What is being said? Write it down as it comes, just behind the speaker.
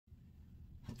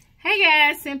Hey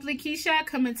guys, Simply Keisha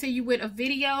coming to you with a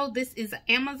video. This is an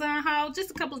Amazon haul. Just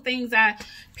a couple of things I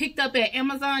picked up at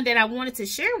Amazon that I wanted to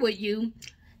share with you.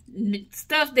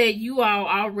 Stuff that you all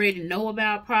already know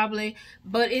about probably,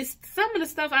 but it's some of the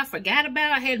stuff I forgot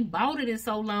about. I hadn't bought it in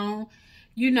so long,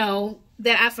 you know,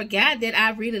 that I forgot that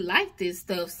I really like this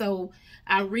stuff. So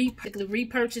I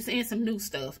repurchased and some new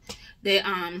stuff that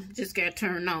just got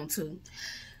turned on to.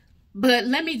 But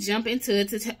let me jump into it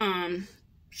to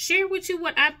share with you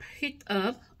what I picked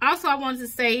up. Also, I wanted to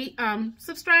say,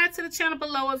 subscribe to the channel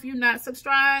below if you're not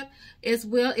subscribed, as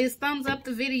well as thumbs up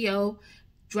the video.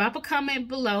 Drop a comment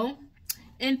below,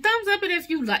 and thumbs up it if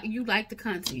you like the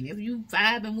content, if you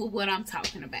vibing with what I'm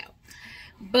talking about.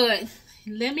 But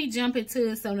let me jump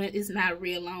into it so that it's not a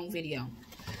real long video.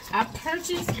 I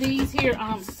purchased these here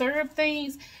syrup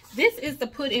things. This is to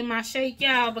put in my shake,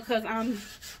 y'all, because I'm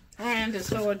trying to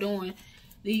start doing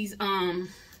these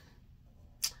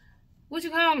what you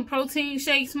call them, protein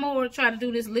shakes more. Try to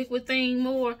do this liquid thing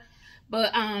more,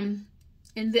 but and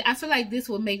I feel like this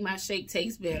will make my shake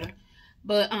taste better.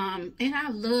 But and I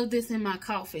love this in my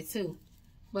coffee too.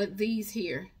 But these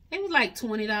here, it was like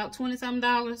 $20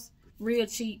 something, real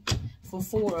cheap for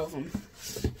 4 of them.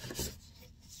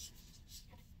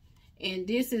 And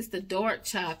this is the dark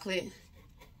chocolate.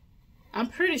 I'm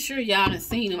pretty sure y'all done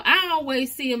seen them. I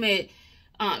always see them at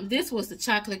this was the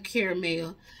chocolate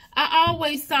caramel. I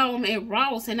always saw them at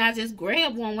Ross, and I just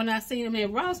grabbed one when I seen them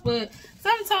at Ross. But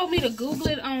someone told me to Google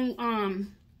it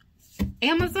on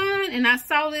Amazon, and I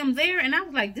saw them there, and I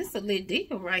was like, this is a lit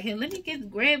deal right here. Let me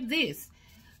grab this.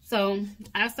 So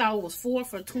I saw it was 4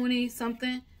 for 20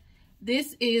 something.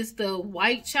 This is the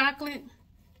white chocolate.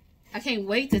 I can't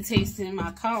wait to taste it in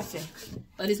my coffee,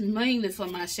 but it's mainly for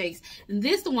my shakes. And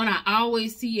this is the one I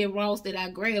always see at Ross that I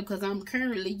grab, because I'm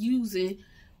currently using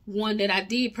one that I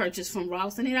did purchase from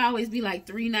Ross, and it always be like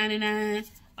 $3.99,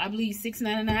 I believe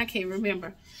 $6.99, I can't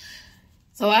remember.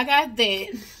 So I got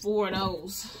that, 4 of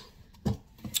those.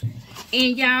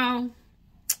 And y'all,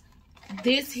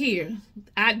 this here,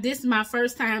 this is my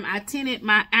first time I tinted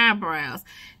my eyebrows.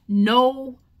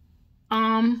 No,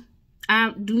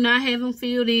 I do not have them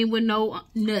filled in with no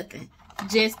nothing,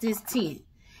 just this tint.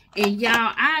 And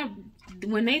y'all,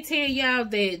 when they tell y'all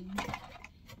that,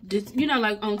 you know,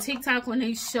 like on TikTok when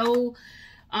they show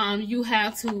you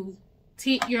have to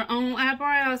tint your own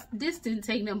eyebrows, this didn't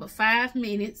take number 5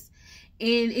 minutes,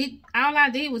 and all I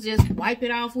did was just wipe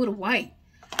it off with a wipe.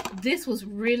 This was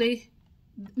really,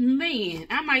 man,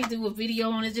 I might do a video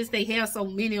on it. Just they have so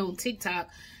many on TikTok,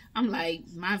 I'm like,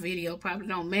 my video probably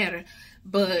don't matter,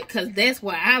 but because that's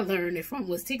where I learned it from,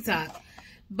 was TikTok.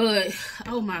 But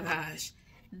oh my gosh,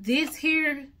 this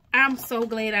here, I'm so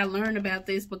glad I learned about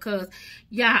this, because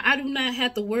yeah, I do not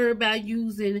have to worry about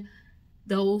using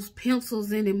those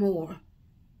pencils anymore.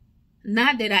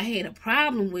 Not that I had a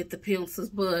problem with the pencils,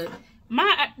 but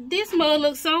this mug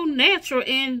looks so natural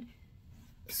and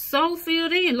so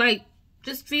filled in, like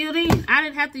just filled in. I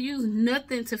didn't have to use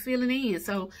nothing to fill it in.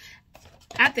 So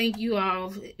I think you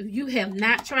all, if you have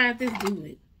not tried this, do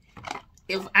it.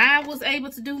 If I was able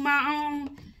to do my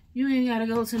own, you ain't gotta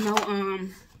go to no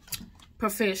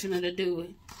professional to do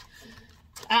it.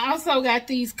 I also got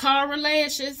these Cara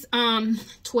lashes.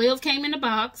 12 came in the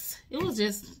box. It was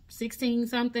just 16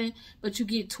 something, but you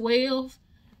get 12,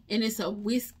 and it's a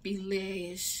wispy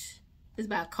lash. It's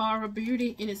by Cara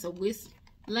Beauty, and it's a wisp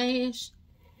lash,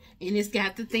 and it's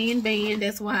got the thin band.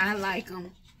 That's why I like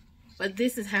them. But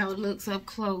this is how it looks up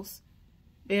close.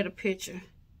 Better picture,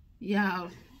 y'all.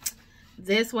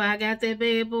 That's why I got that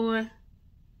bad boy,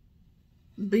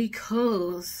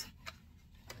 because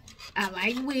I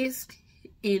like wisp,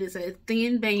 and it's a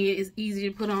thin band. It's easy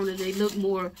to put on, and they look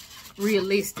more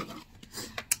realistic.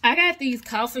 I got these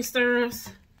coffee stirrers.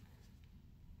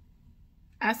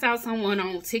 I saw someone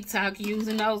on TikTok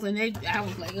using those, and I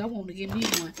was like, I want to get me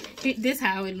one. This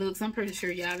how it looks. I'm pretty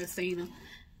sure y'all have seen them.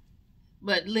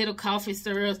 But little coffee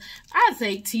stirrers. I'd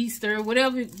say tea stir,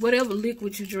 whatever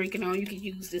liquid you're drinking on, you can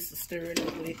use this to stir it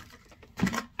up with.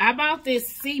 I bought this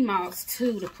sea moss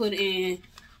too to put in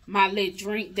my little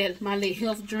drink, my little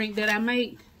health drink that I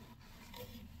make.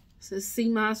 So sea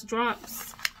moss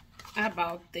drops. I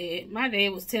bought that. My dad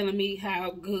was telling me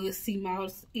how good sea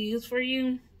moss is for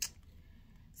you.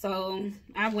 So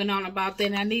I went on about that,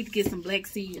 and I need to get some black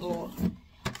seed oil.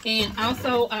 And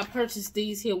also I purchased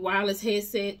these here wireless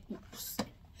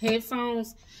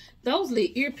headphones. Those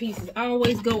little earpieces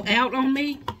always go out on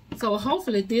me, so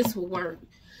hopefully this will work.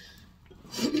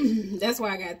 That's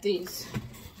why I got this.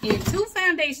 And 2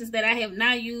 foundations that I have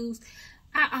not used,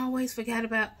 I always forgot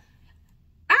about.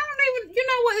 I don't even, you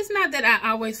know what, it's not that I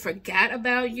always forgot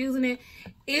about using it.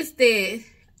 It's that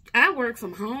I work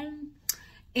from home.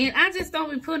 And I just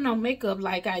don't be putting on makeup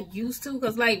like I used to.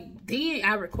 Because, like, then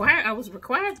I was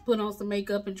required to put on some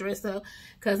makeup and dress up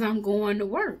because I'm going to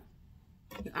work.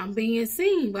 I'm being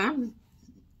seen, but I'm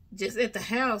just at the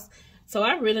house. So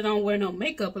I really don't wear no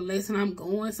makeup unless I'm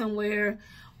going somewhere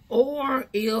or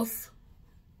if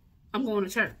I'm going to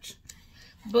church.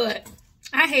 But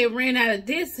I had ran out of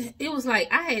this. It was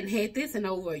like I hadn't had this in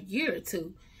over a year or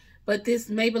two. But this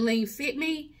Maybelline Fit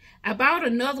Me, I bought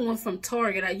another one from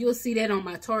Target. You'll see that on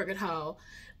my Target haul.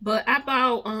 But I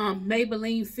bought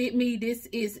Maybelline Fit Me. This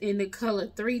is in the color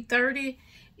 330.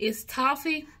 It's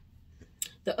toffee.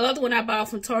 The other one I bought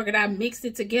from Target, I mixed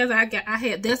it together.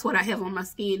 That's what I have on my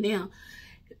skin now.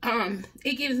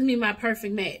 It gives me my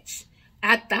perfect match.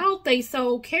 I thought they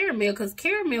sold caramel because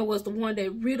caramel was the one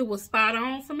that really was spot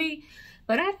on for me.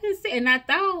 But I didn't see, and I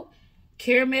thought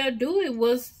Caramel Dewy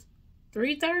was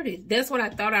 $3.30. That's what I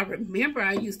thought. I remember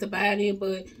I used to buy it in,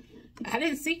 but I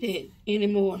didn't see that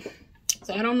anymore.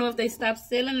 So I don't know if they stopped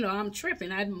selling it or I'm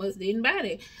tripping. I must didn't buy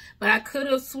it. But I could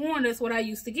have sworn that's what I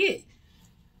used to get.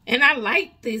 And I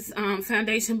liked this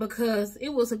foundation because it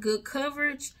was a good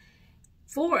coverage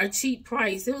for a cheap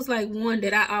price. It was like one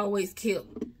that I always kept.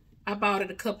 I bought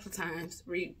it a couple of times,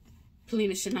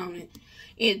 replenishing on it.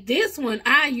 And this one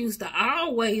I used to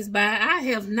always buy. I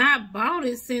have not bought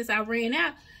it since I ran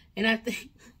out. And I think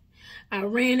I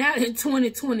ran out in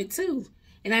 2022.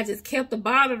 And I just kept the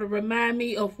bottle to remind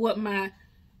me of what my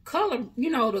color,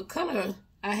 you know, the color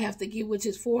I have to get, which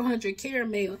is 400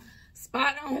 caramel.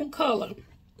 Spot on color.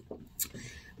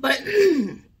 But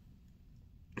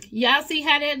y'all see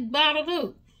how that bottle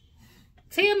look?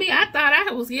 Tell me, I thought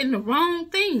I was getting the wrong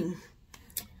thing.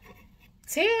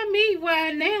 Tell me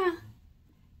why now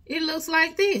it looks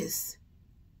like this.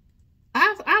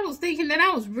 I was thinking that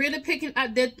I was really picking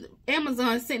that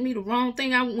Amazon sent me the wrong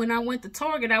thing. When I went to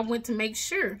Target, I went to make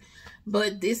sure.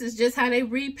 But this is just how they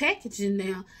repackage it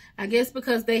now. I guess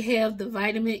because they have the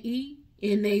vitamin E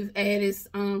and they've added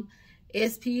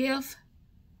SPF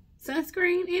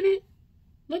sunscreen in it.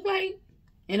 Look like.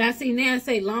 And I see now it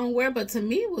say long wear, but to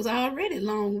me it was already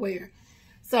long wear.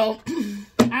 So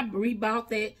I rebought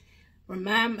that.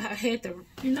 I had to,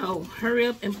 you know, hurry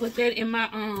up and put that in my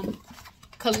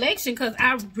collection because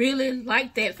I really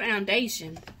like that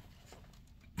foundation.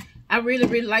 I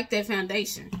really like that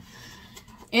foundation.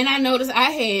 And I noticed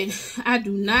I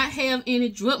do not have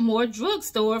any more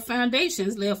drugstore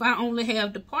foundations left. I only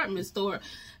have department store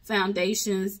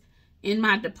foundations. In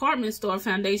my department store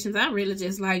foundations, I really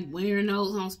just like wearing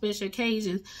those on special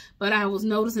occasions. But I was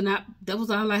noticing that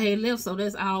was all I had left. So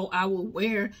that's all I would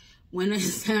wear when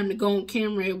it's time to go on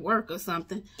camera at work or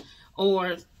something.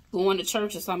 Or going to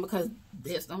church or something. Because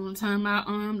that's the only time I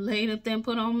laid up there and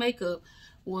put on makeup.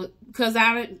 Well, because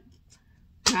I'm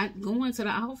not going to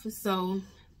the office. So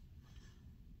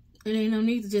it ain't no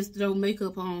need to just throw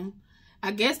makeup on. I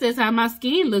guess that's how my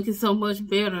skin looking so much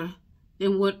better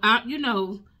than what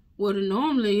what it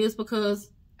normally is,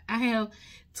 because I have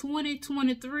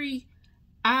 2023,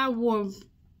 I wore,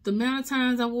 the amount of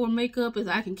times I wore makeup is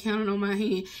I can count it on my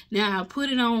hand. Now I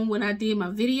put it on when I did my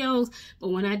videos, but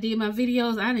when I did my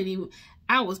videos,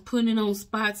 I was putting it on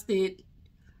spots that,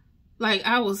 like,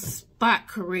 I was spot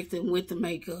correcting with the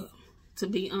makeup, to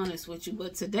be honest with you.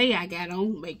 But today I got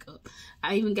on makeup.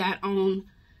 I even got on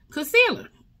concealer.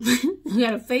 I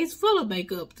got a face full of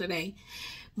makeup today.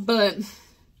 But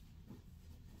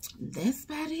that's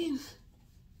about it.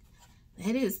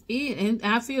 That is it. And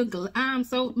I feel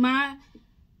my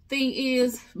thing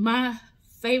is, my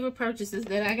favorite purchases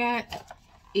that I got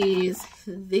is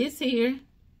this here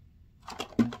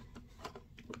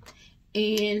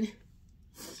and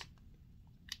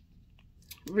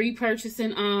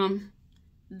repurchasing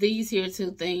these here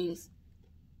two things,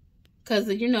 because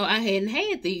you know I hadn't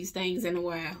had these things in a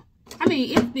while. I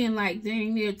mean, it's been like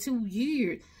dang near 2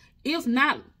 years, if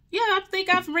not. Yeah, I think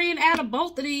I've ran out of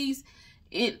both of these.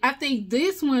 And I think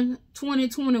this one,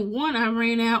 2021, I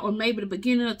ran out, or maybe the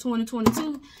beginning of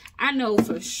 2022. I know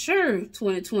for sure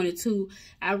 2022,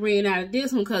 I ran out of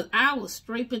this one because I was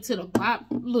scraping to the bottom.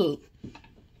 Look.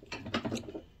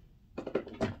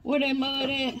 Where that mud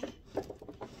at?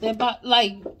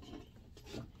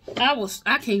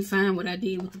 I can't find what I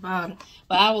did with the bottle.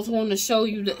 But I was wanting to show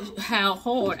you how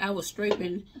hard I was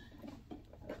scraping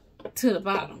to the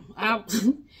bottom.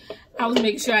 I was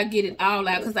making sure I get it all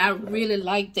out because I really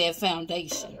like that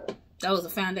foundation. That was a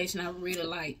foundation I really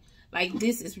like. Like,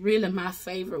 this is really my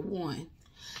favorite one.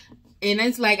 And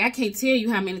it's like, I can't tell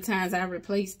you how many times I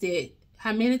replaced it.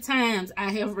 How many times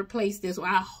I have replaced this. Well,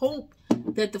 I hope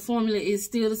that the formula is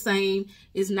still the same.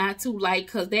 It's not too light,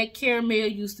 because that caramel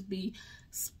used to be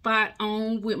spot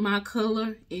on with my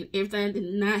color, and everything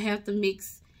did not have to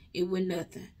mix it with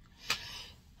nothing.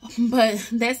 But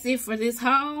that's it for this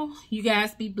haul. You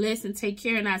guys be blessed and take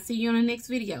care, and I'll see you on the next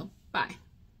video. Bye.